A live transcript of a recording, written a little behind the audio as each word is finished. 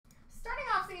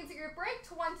group break,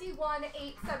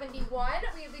 21,871.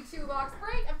 We have the 2-box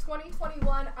break of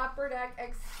 2021 Upper Deck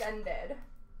Extended.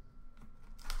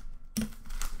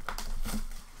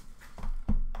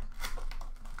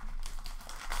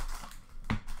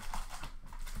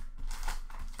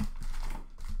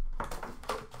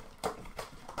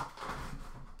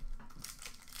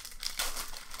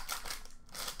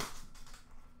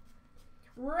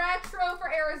 Retro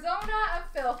for Arizona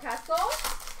of Phil Kessel.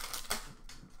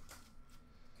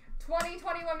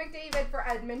 2021 McDavid for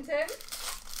Edmonton.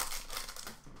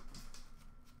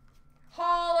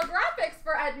 Holographics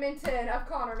for Edmonton of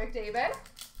Connor McDavid.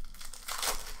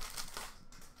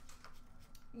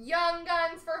 Young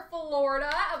Guns for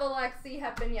Florida of Alexei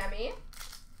Heponiemi.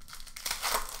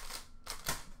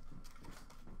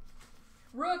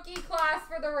 Rookie class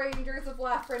for the Rangers of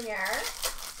Lafreniere.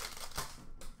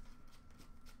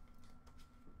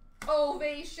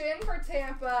 Ovation for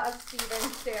Tampa of Steven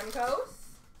Stamkos.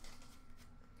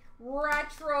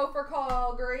 Retro for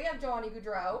Calgary of Johnny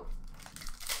Gaudreau.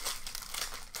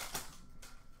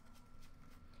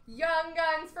 Young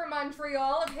Guns for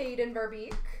Montreal of Hayden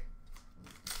Verbeek.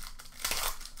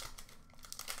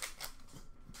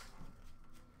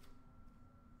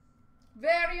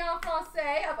 Variant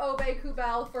Francais of Aubé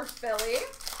Kubel for Philly.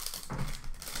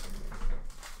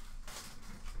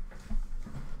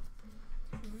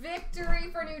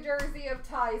 Victory for New Jersey of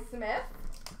Ty Smith.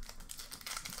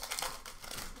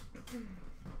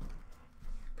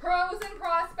 Pros and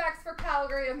Prospects for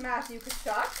Calgary of Matthew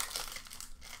Tkachuk.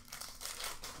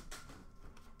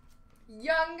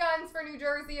 Young Guns for New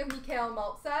Jersey of Mikhail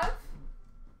Maltsev.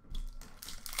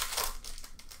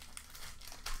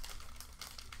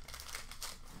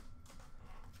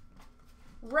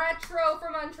 Retro for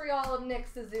Montreal of Nick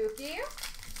Suzuki.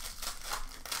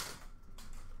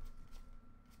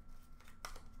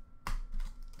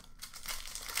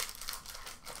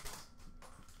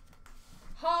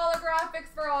 Holographics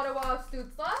for Ottawa of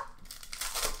Stützle.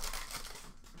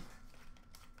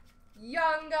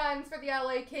 Young Guns for the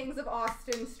LA Kings of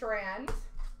Austin Strand.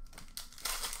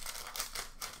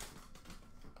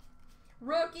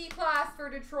 Rookie class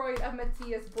for Detroit of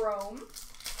Matthias Brome.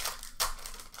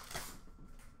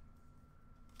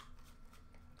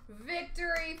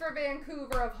 Victory for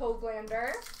Vancouver of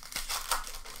Höglander.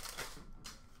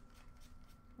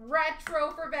 Retro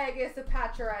for Vegas of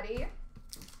Pacioretty.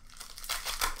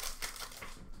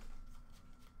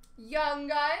 Young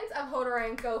Guns of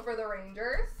Hodorenko for the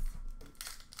Rangers.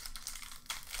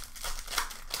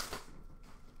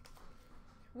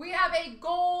 We have a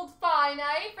gold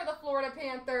finite for the Florida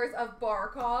Panthers of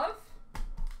Barkov.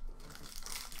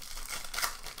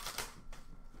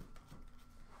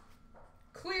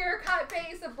 Clear cut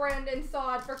base of Brandon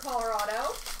Saad for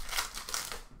Colorado.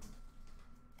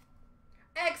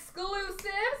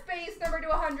 Exclusives, base number to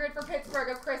 100 for Pittsburgh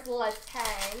of Chris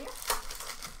Letang.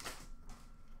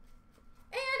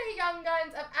 And a Young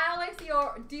Guns of Alex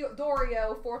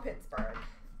Dorio for Pittsburgh.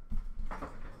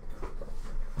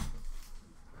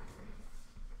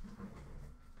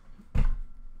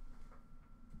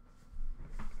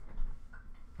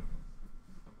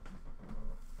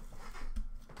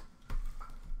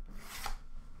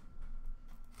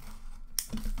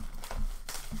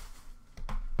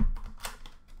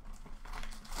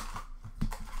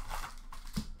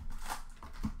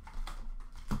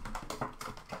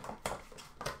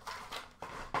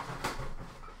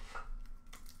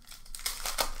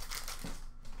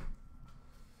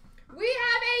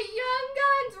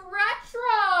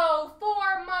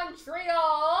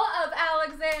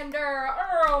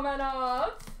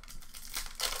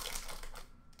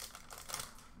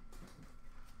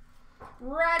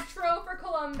 Retro for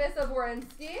Columbus of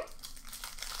Werenski.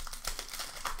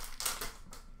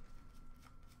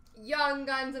 Young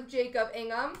Guns of Jacob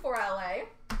Ingham for LA.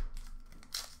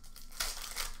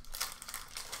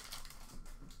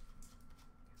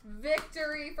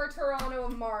 Victory for Toronto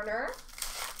of Marner.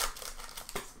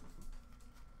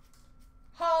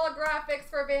 Holographics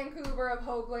for Vancouver of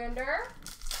Höglander.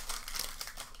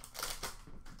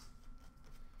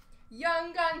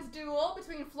 Young Guns duel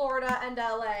between Florida and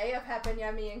LA of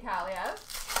Heponiemi and Kaliev.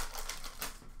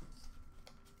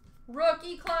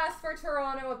 Rookie class for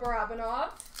Toronto of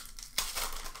Barabanov.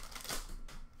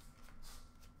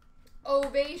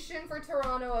 Ovation for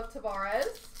Toronto of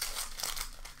Tavares.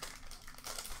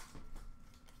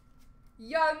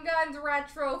 Young Guns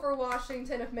retro for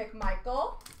Washington of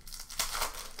McMichael.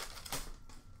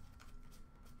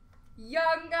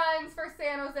 Young Guns for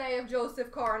San Jose of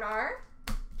Joseph Carnar.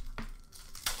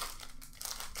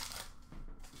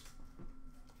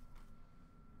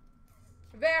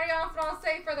 Variant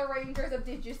Francais for the Rangers of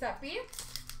Di Giuseppe.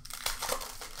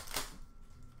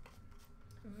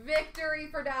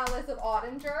 Victory for Dallas of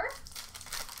Ottinger.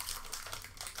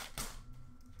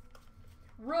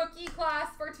 Rookie class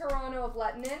for Toronto of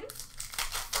Lettinen.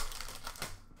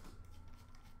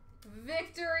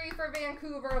 Victory for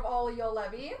Vancouver of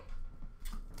Olio-Levy.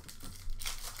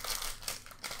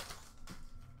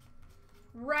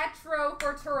 Retro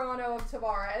for Toronto of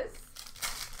Tavares.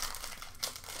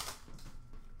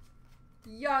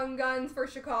 Young Guns for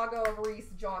Chicago of Reese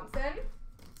Johnson.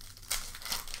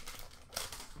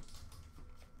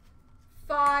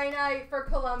 Finite for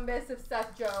Columbus of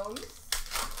Seth Jones.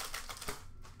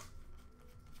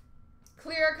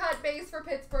 Clear cut base for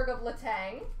Pittsburgh of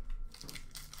Letang.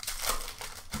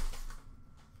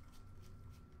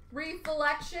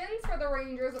 Reflections for the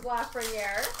Rangers of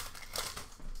Lafreniere.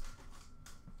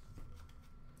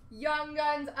 Young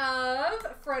Guns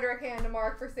of Frederick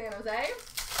Handemark for San Jose.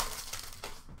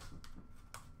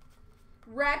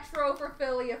 Retro for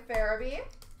Philly of Farabee.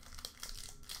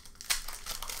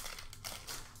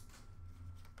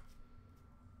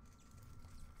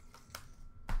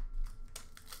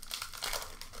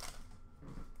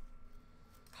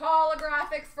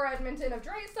 Holographics for Edmonton of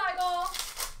Draisaitl.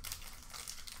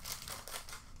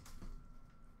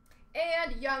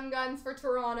 And Young Guns for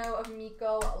Toronto of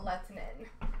Mikko Lehtinen.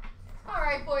 All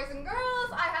right, boys and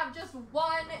girls, I have just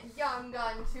one Young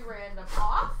Gun to random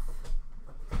off.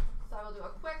 So I will do a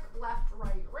quick left,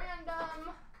 right,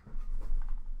 random.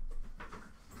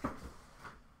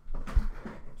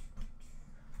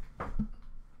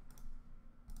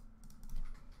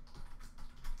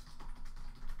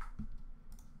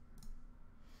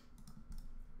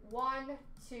 One,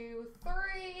 two,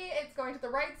 three. It's going to the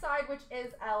right side, which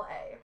is LA.